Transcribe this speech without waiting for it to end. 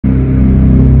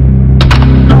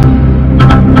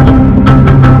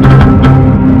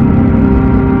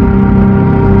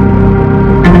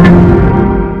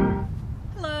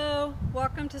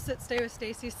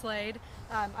Stacy Slade.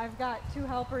 I've got two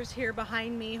helpers here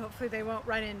behind me. Hopefully they won't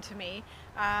run into me.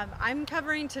 I'm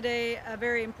covering today a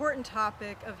very important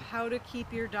topic of how to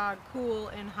keep your dog cool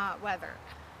in hot weather.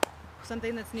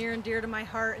 Something that's near and dear to my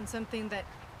heart, and something that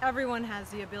everyone has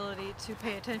the ability to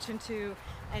pay attention to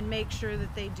and make sure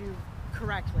that they do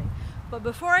correctly. But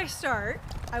before I start,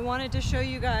 I wanted to show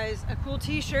you guys a cool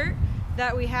t-shirt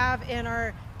that we have in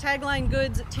our Tagline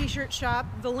Goods t-shirt shop.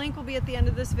 The link will be at the end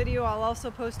of this video. I'll also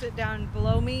post it down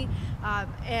below me.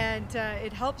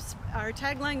 It helps, our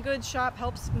Tagline Goods shop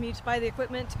helps me to buy the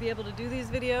equipment to be able to do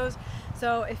these videos.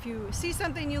 So if you see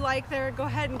something you like there, go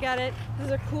ahead and get it. This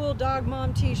is a cool dog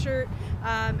mom t-shirt.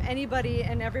 Anybody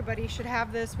and everybody should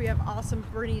have this. We have awesome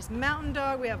Bernese Mountain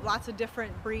Dog. We have lots of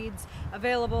different breeds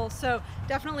available. So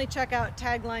definitely check out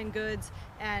Tagline Goods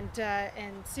and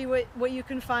see what you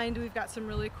can find. We've got some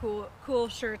really cool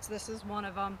shirts. This is one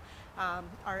of them,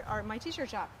 my t-shirt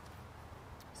shop.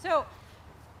 So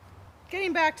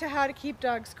getting back to how to keep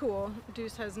dogs cool,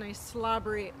 Deuce has nice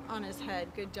slobbery on his head.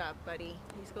 Good job, buddy.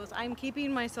 He goes, I'm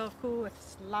keeping myself cool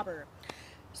with slobber.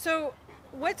 So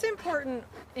what's important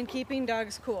in keeping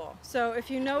dogs cool? So if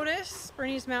you notice,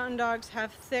 Bernese Mountain Dogs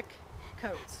have thick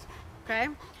coats, okay?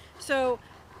 So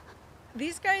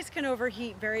these guys can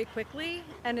overheat very quickly,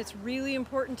 and it's really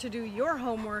important to do your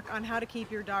homework on how to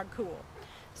keep your dog cool.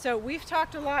 So we've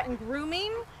talked a lot in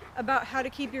grooming about how to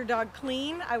keep your dog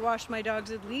clean. I wash my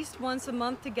dogs at least once a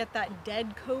month to get that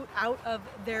dead coat out of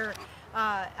their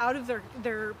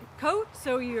coat,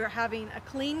 so you're having a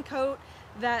clean coat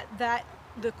that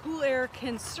the cool air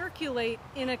can circulate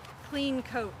in a clean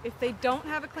coat. If they don't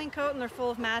have a clean coat and they're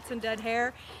full of mats and dead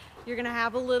hair, you're going to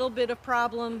have a little bit of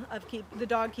problem of the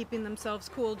dog keeping themselves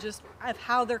cool, just of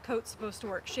how their coat's supposed to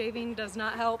work. Shaving does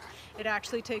not help. It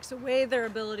actually takes away their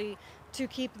ability to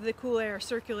keep the cool air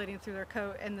circulating through their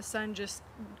coat, and the sun just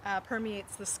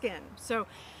permeates the skin. So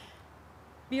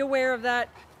be aware of that.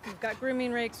 We've got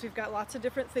grooming rakes, we've got lots of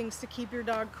different things to keep your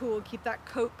dog cool, keep that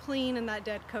coat clean and that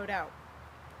dead coat out.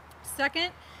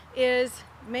 Second is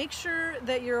make sure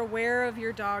that you're aware of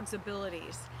your dog's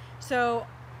abilities. So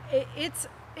it's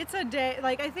a day,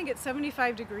 like I think it's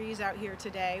 75 degrees out here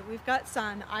today. We've got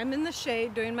sun. I'm in the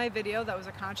shade doing my video. That was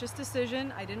a conscious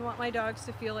decision. I didn't want my dogs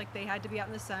to feel like they had to be out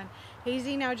in the sun.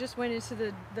 Hazy now just went into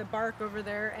the bark over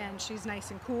there, and she's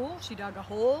nice and cool. She dug a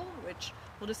hole, which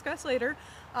we'll discuss later,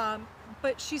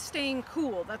 but she's staying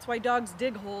cool. That's why dogs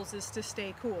dig holes, is to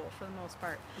stay cool for the most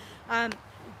part.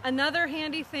 Another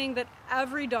handy thing that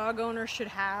every dog owner should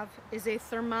have is a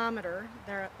thermometer.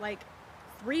 They're like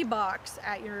 $3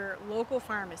 at your local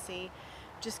pharmacy.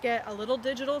 Just get a little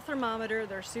digital thermometer.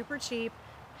 They're super cheap.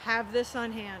 Have this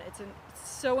on hand. It's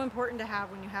so important to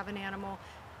have when you have an animal.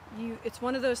 It's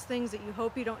one of those things that you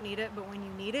hope you don't need it, but when you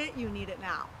need it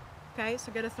now. Okay,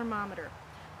 so get a thermometer.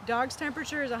 Dog's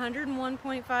temperature is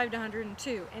 101.5 to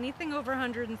 102. Anything over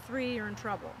 103, you're in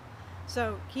trouble.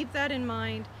 So keep that in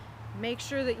mind. Make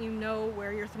sure that you know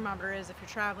where your thermometer is if you're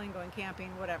traveling, going camping,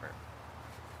 whatever.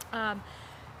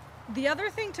 The other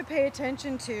thing to pay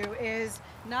attention to is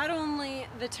not only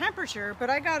the temperature, but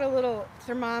I got a little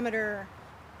thermometer,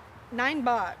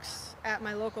 $9 at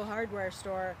my local hardware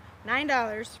store.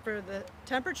 $9 for the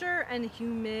temperature and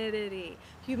humidity.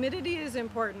 Humidity is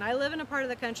important. I live in a part of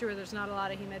the country where there's not a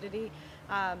lot of humidity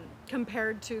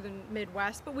compared to the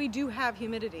Midwest, but we do have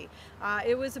humidity.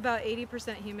 It was about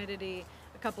 80% humidity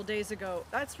a couple days ago.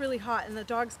 That's really hot, and the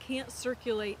dogs can't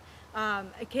circulate.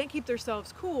 Can't keep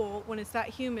themselves cool when it's that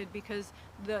humid, because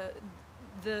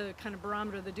the kind of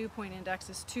barometer, the dew point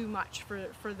index, is too much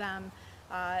for them.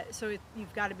 So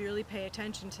you've got to really pay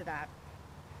attention to that,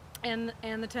 and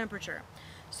the temperature.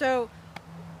 So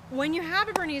when you have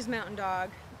a Bernese Mountain Dog,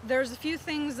 there's a few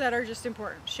things that are just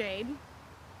important. Shade,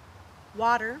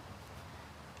 water.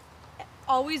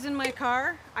 Always in my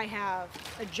car, I have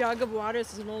a jug of water.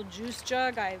 This is an old juice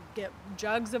jug. I get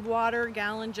jugs of water,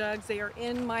 gallon jugs. They are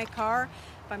in my car.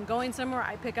 If I'm going somewhere,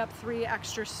 I pick up 3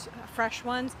 extra fresh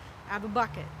ones. I have a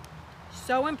bucket.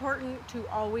 So important to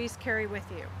always carry with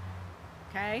you.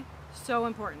 Okay? So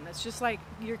important. It's just like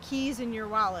your keys in your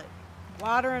wallet.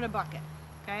 Water in a bucket.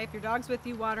 Okay? If your dog's with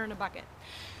you, water in a bucket.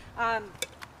 And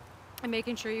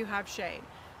making sure you have shade.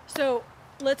 So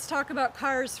let's talk about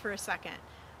cars for a second.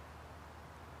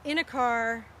 In a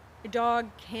car, a dog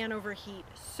can overheat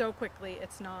so quickly.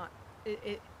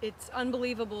 It's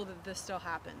unbelievable that this still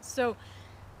happens. So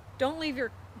don't leave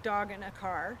your dog in a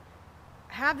car.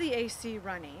 Have the AC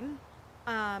running,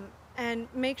 and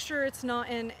make sure it's not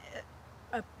in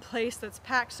a place that's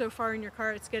packed so far in your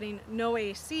car it's getting no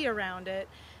AC around it,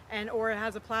 or it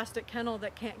has a plastic kennel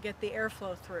that can't get the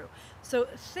airflow through. So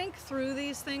think through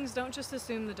these things. Don't just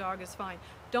assume the dog is fine.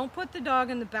 Don't put the dog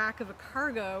in the back of a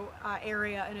cargo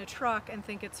area in a truck and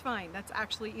think it's fine. That's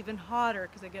actually even hotter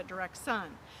because they get direct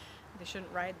sun. They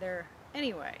shouldn't ride there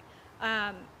anyway.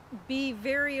 Be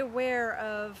very aware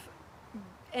of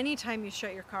anytime you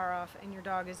shut your car off and your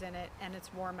dog is in it and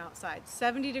it's warm outside.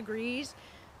 70 degrees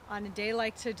on a day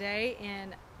like today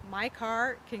in my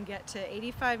car can get to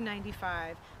 85,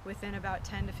 95 within about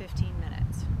 10 to 15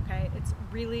 minutes. Okay,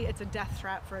 it's a death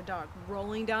trap for a dog.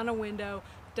 Rolling down a window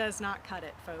does not cut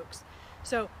it, folks.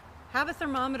 So have a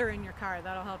thermometer in your car.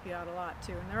 That'll help you out a lot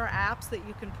too. And there are apps that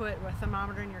you can put a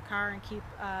thermometer in your car and keep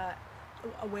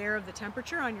aware of the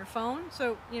temperature on your phone.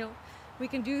 So, you know, we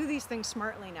can do these things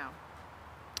smartly now.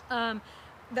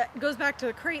 That goes back to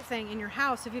the crate thing in your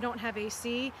house. If you don't have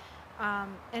AC,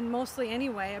 and mostly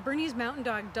anyway, a Bernese Mountain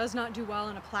Dog does not do well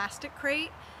in a plastic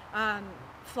crate.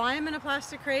 Fly them in a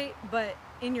plastic crate, but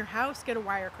in your house, get a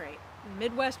wire crate.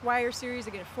 Midwest Wire Series,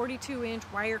 they get a 42-inch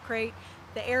wire crate.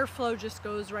 The airflow just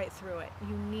goes right through it.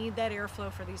 You need that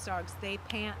airflow for these dogs. They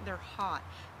pant, they're hot.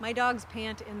 My dogs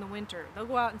pant in the winter. They'll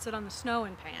go out and sit on the snow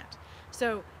and pant.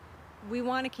 So we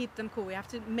want to keep them cool. We have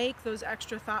to make those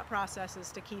extra thought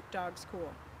processes to keep dogs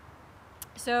cool.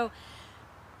 So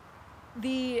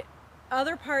the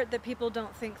other part that people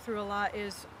don't think through a lot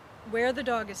is where the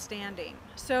dog is standing.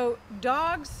 So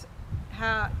dogs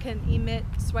can emit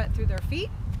sweat through their feet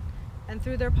and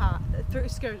through their through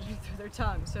their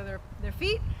tongue. So their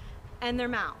feet and their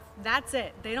mouth. That's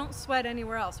it. They don't sweat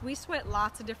anywhere else. We sweat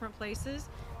lots of different places.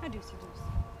 Hi, Deucey Deuce.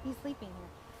 He's sleeping here.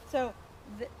 So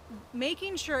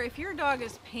making sure if your dog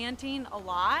is panting a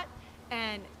lot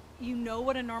and you know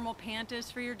what a normal pant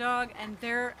is for your dog and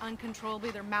they're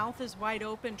uncontrollably, their mouth is wide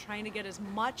open trying to get as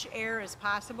much air as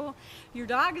possible, your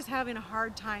dog is having a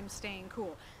hard time staying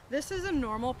cool. This is a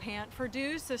normal pant for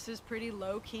Deuce. This is pretty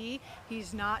low key.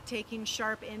 He's not taking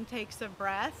sharp intakes of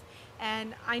breath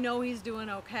and I know he's doing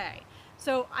okay.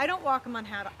 So I don't walk him on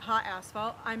hot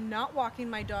asphalt. I'm not walking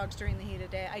my dogs during the heat of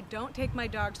day. I don't take my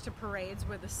dogs to parades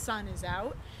where the sun is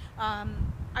out.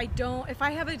 If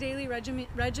I have a daily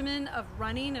regimen of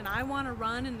running and I want to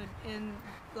run in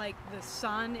like the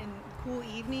sun in cool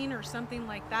evening or something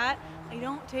like that, I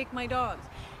don't take my dogs.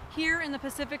 Here in the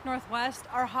Pacific Northwest,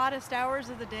 our hottest hours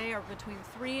of the day are between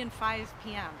 3 and 5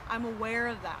 p.m. I'm aware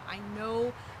of that. I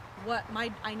know what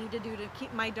I need to do to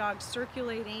keep my dogs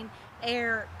circulating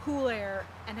air, cool air,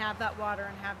 and have that water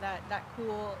and have that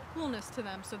coolness to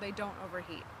them so they don't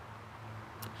overheat.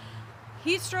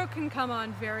 Heat stroke can come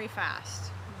on very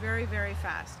fast, very, very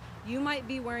fast. You might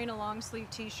be wearing a long sleeve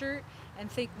t-shirt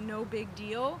and think no big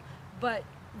deal, but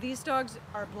these dogs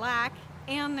are black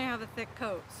and they have a thick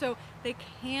coat. So they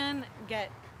can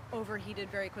get overheated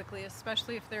very quickly,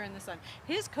 especially if they're in the sun.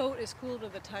 His coat is cool to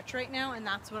the touch right now, and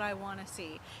that's what I want to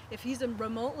see. If he's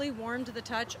remotely warm to the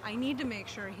touch, I need to make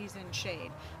sure he's in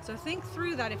shade. So think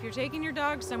through that. If you're taking your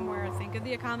dog somewhere, think of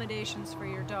the accommodations for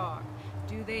your dog.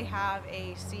 Do they have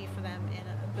AC for them in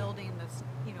a building that's,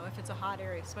 you know, if it's a hot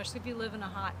area, especially if you live in a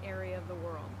hot area of the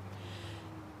world.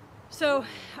 So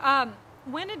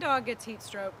when a dog gets heat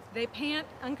stroke, they pant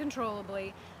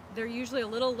uncontrollably. They're usually a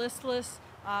little listless.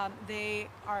 Their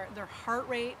heart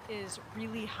rate is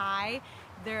really high.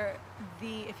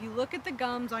 If you look at the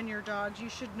gums on your dogs, you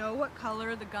should know what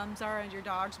color the gums are on your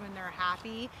dogs when they're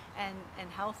happy and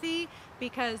healthy,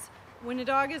 because when a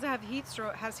dog has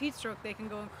heat stroke, they can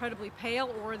go incredibly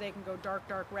pale or they can go dark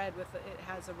red with it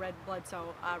has a red blood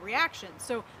cell reaction.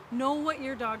 So know what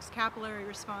your dog's capillary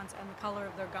response and the color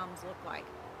of their gums look like.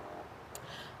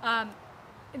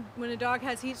 When a dog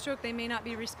has heat stroke, they may not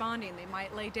be responding. They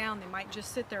might lay down. They might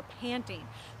just sit there panting.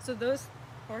 So those,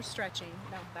 or stretching.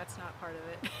 No, that's not part of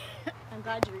it. I'm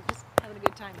glad you're just having a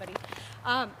good time, buddy.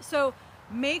 So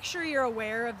make sure you're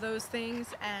aware of those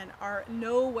things and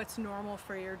know what's normal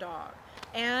for your dog.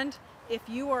 And if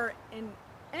you are in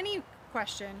any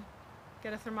question,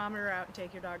 get a thermometer out and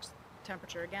take your dog's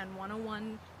temperature. Again,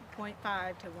 101.5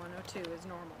 to 102 is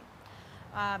normal.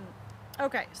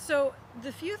 Okay, so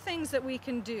the few things that we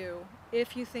can do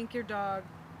if you think your dog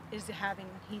is having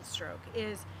heat stroke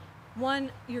is,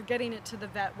 one, you're getting it to the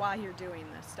vet while you're doing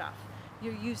this stuff.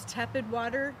 You use tepid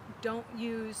water.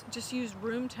 Just use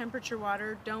room temperature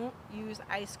water. Don't use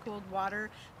ice cold water,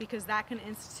 because that can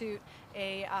institute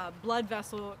a blood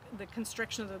vessel, the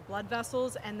constriction of the blood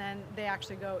vessels, and then they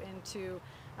actually go into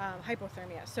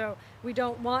hypothermia. So we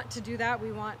don't want to do that.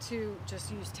 We want to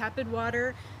just use tepid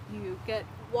water. You get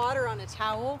water on a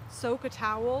towel, soak a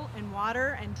towel in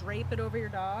water and drape it over your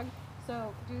dog.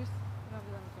 So Deuce,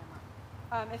 over on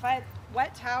the camera. If I had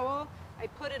wet towel, I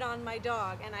put it on my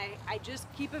dog, and I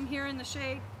just keep him here in the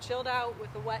shade, chilled out with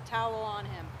a wet towel on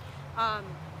him.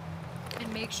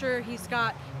 And make sure he's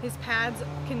got, his pads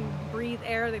can breathe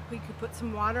air, that we could put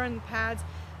some water on the pads.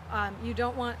 You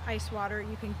don't want ice water.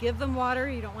 You can give them water.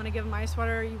 You don't want to give them ice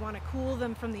water. You want to cool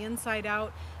them from the inside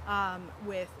out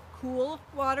with cool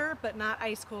water, but not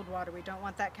ice cold water. We don't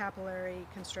want that capillary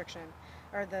constriction,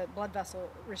 or the blood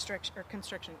vessel restriction or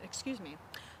constriction, excuse me.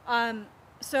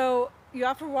 So you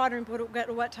offer water and get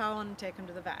a wet towel and take them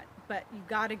to the vet, but you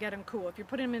got to get them cool. If you're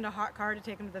putting them in a hot car to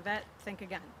take them to the vet, think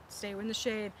again. Stay in the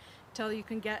shade till you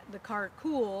can get the car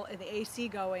cool and the AC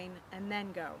going, and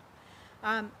then go.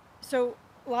 So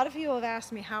a lot of people have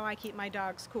asked me how I keep my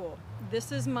dogs cool.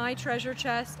 This is my treasure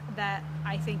chest that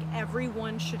I think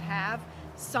everyone should have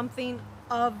something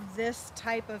of this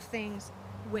type of things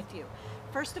with you.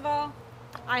 First of all,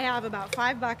 I have about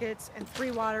 5 buckets and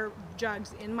 3 water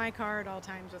jugs in my car at all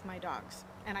times with my dogs.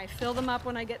 And I fill them up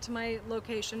when I get to my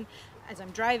location as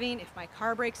I'm driving. If my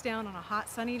car breaks down on a hot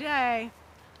sunny day,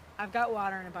 I've got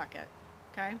water in a bucket,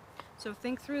 okay? So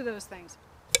think through those things.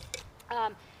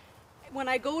 When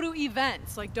I go to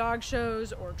events like dog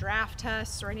shows or draft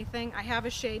tests or anything, I have a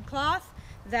shade cloth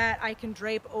that I can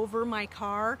drape over my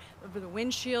car, over the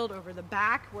windshield, over the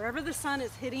back, wherever the sun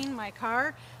is hitting my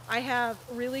car. I have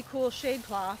really cool shade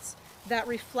cloths that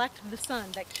reflect the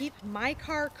sun, that keep my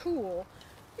car cool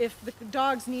if the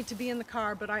dogs need to be in the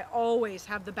car, but I always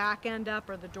have the back end up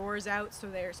or the doors out so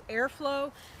there's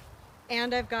airflow.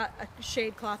 And I've got a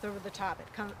shade cloth over the top.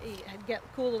 You get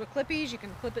cool little clippies, you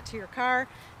can clip it to your car.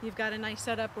 You've got a nice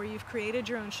setup where you've created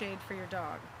your own shade for your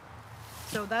dog.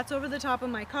 So that's over the top of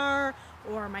my car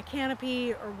or my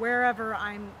canopy or wherever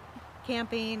I'm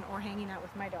camping or hanging out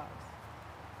with my dogs.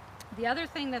 The other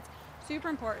thing that's super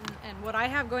important, and what I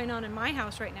have going on in my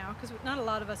house right now, because not a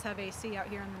lot of us have AC out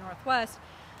here in the Northwest,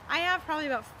 I have probably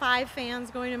about 5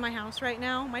 fans going in my house right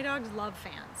now. My dogs love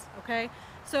fans, okay?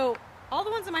 So all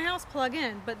the ones in my house plug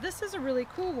in, but this is a really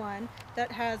cool one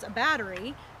that has a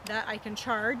battery that I can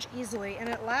charge easily, and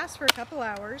it lasts for a couple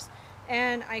hours,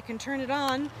 and I can turn it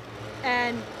on,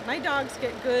 and my dogs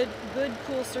get good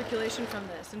cool circulation from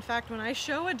this. In fact, when I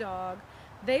show a dog,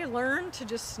 they learn to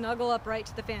just snuggle up right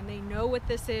to the fan. They know what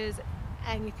this is,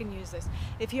 and you can use this.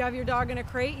 If you have your dog in a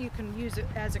crate, you can use it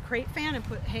as a crate fan and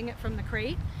hang it from the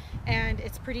crate, and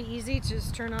it's pretty easy to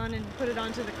just turn on and put it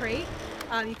onto the crate.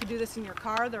 You could do this in your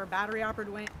car. There are battery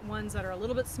operated ones that are a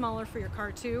little bit smaller for your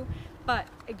car too, but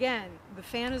again, the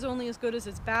fan is only as good as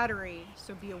its battery,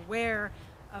 so be aware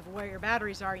of where your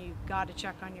batteries are. You've got to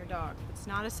check on your dog. It's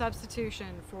not a substitution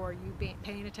for you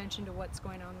paying attention to what's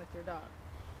going on with your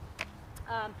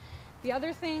dog. The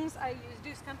other things I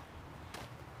use,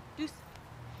 Deuce,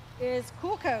 is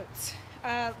cool coats.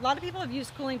 A lot of people have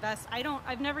used cooling vests.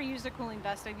 I've never used a cooling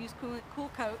vest. I've used cool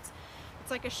coats. It's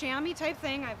like a chamois type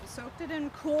thing. I've soaked it in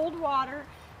cold water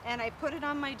and I put it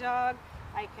on my dog.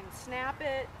 I can snap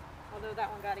it, although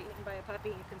that one got eaten by a puppy.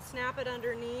 You can snap it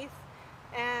underneath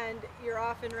and you're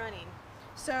off and running.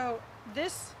 So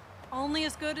this only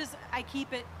as good as I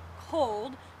keep it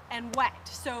cold and wet.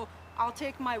 So I'll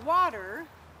take my water,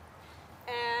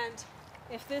 and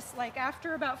if this, like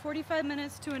after about 45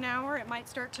 minutes to an hour, it might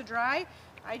start to dry,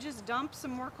 I just dump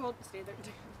some more cold, stay there,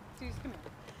 Suze, come here.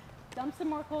 Dump some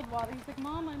more cold water. He's like,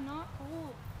 Mom, I'm not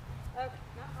cold. Okay,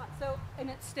 not hot. So, and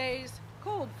it stays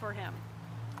cold for him.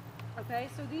 Okay,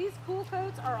 so these cool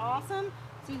coats are awesome.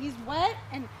 See, he's wet,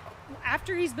 and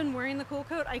after he's been wearing the cool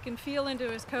coat, I can feel into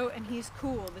his coat and he's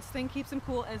cool. This thing keeps him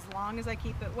cool as long as I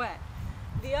keep it wet.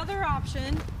 The other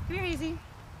option, come here, Easy,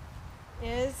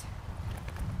 is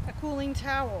a cooling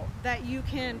towel that you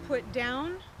can put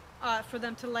down for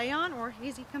them to lay on, or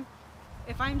Easy, come.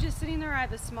 If I'm just sitting there, I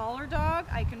have a smaller dog,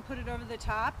 I can put it over the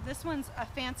top. This one's a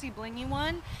fancy blingy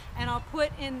one, and I'll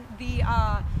put in the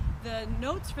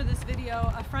notes for this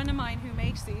video a friend of mine who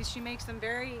makes these. She makes them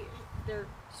they're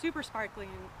super sparkly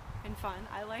and fun.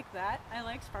 I like that. I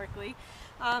like sparkly.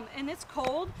 And it's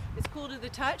cold. It's cool to the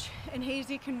touch, and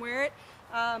Hazy can wear it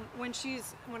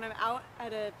when I'm out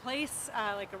at a place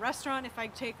like a restaurant. If I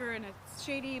take her and it's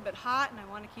shady but hot and I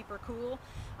want to keep her cool.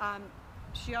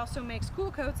 She also makes cool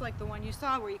coats like the one you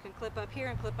saw, where you can clip up here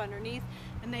and clip underneath,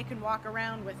 and they can walk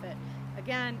around with it.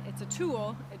 Again, it's a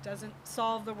tool. It doesn't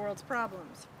solve the world's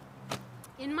problems.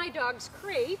 In my dog's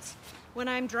crate, when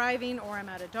I'm driving or I'm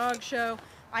at a dog show,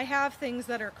 I have things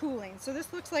that are cooling. So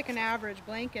this looks like an average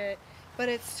blanket, but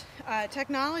it's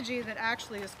technology that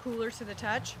actually is cooler to the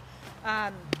touch.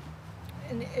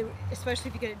 Especially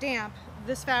if you get it damp,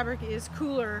 this fabric is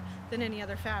cooler than any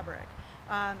other fabric.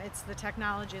 It's the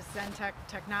technology, it's Zen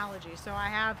technology. So I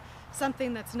have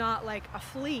something that's not like a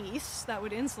fleece that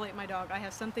would insulate my dog. I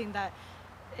have something that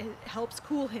it helps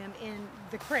cool him in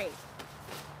the crate.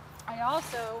 I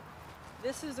also,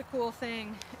 this is a cool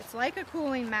thing. It's like a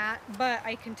cooling mat, but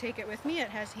I can take it with me. It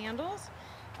has handles.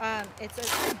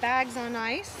 It's a bags on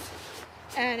ice,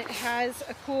 and it has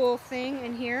a cool thing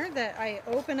in here that I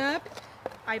open up.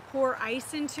 I pour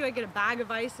ice into. I get a bag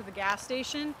of ice at the gas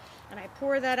station, and I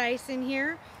pour that ice in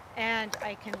here, and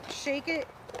I can shake it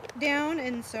down,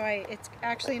 and so it's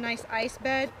actually a nice ice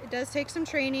bed. It does take some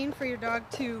training for your dog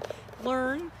to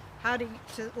learn how to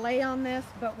lay on this,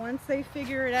 but once they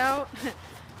figure it out,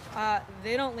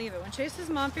 they don't leave it. When Chase's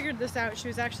mom figured this out, she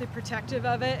was actually protective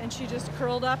of it, and she just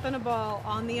curled up in a ball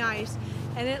on the ice,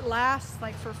 and it lasts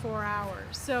like for 4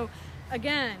 hours. So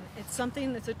again, it's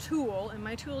something that's a tool in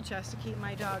my tool chest to keep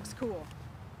my dogs cool.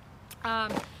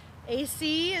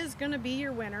 AC is going to be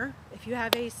your winner if you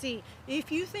have AC.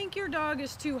 If you think your dog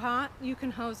is too hot, you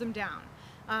can hose them down.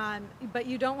 But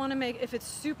you don't want to if it's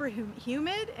super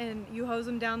humid and you hose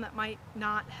them down, that might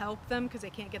not help them because they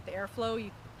can't get the airflow.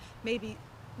 You maybe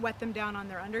wet them down on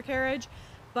their undercarriage,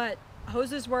 but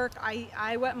hoses work.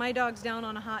 I wet my dogs down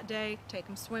on a hot day, take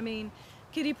them swimming.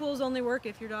 Kiddie pools only work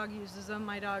if your dog uses them.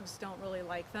 My dogs don't really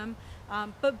like them.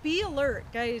 But be alert,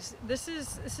 guys. This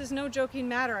is no joking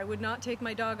matter. I would not take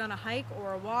my dog on a hike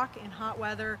or a walk in hot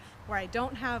weather where I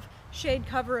don't have shade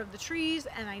cover of the trees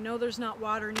and I know there's not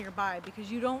water nearby, because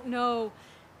you don't know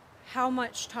how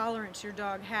much tolerance your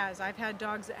dog has. I've had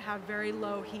dogs that have very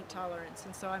low heat tolerance,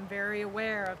 and so I'm very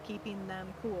aware of keeping them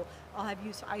cool. I'll have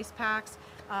used ice packs.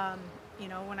 You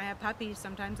know, when I have puppies,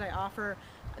 sometimes I offer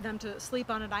them to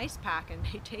sleep on an ice pack and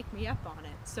they take me up on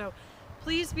it. So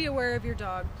please be aware of your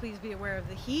dog. Please be aware of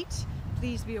the heat.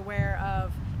 Please be aware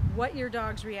of what your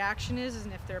dog's reaction is,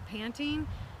 and if they're panting,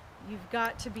 you've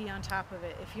got to be on top of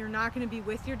it. If you're not going to be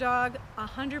with your dog,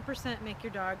 100% make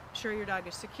sure your dog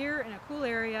is secure in a cool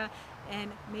area,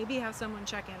 and maybe have someone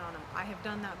check in on them. I have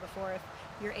done that before. If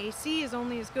your AC is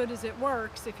only as good as it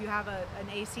works, if you have an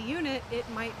AC unit, it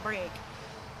might break.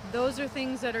 Those are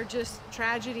things that are just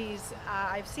tragedies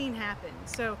I've seen happen.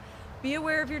 So be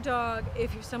aware of your dog.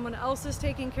 If someone else is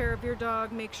taking care of your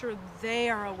dog, make sure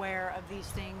they are aware of these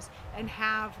things and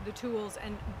have the tools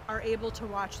and are able to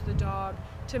watch the dog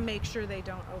to make sure they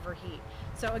don't overheat.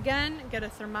 So again, get a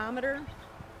thermometer.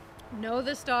 Know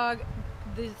this dog,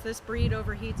 this breed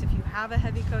overheats. If you have a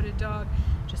heavy coated dog,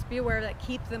 just be aware of that.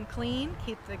 Keep them clean,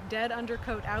 keep the dead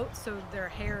undercoat out so their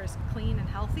hair is clean and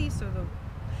healthy, so the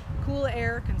cool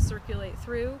air can circulate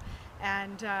through,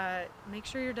 and make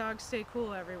sure your dogs stay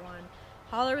cool, everyone.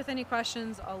 Holler with any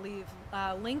questions. I'll leave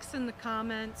links in the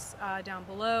comments down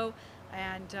below,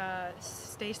 and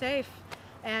stay safe.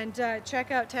 And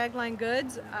check out Tagline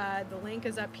Goods. The link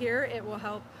is up here. It will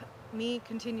help me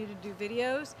continue to do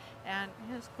videos, and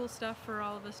it has cool stuff for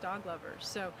all of us dog lovers.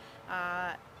 So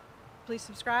please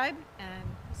subscribe, and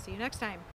see you next time.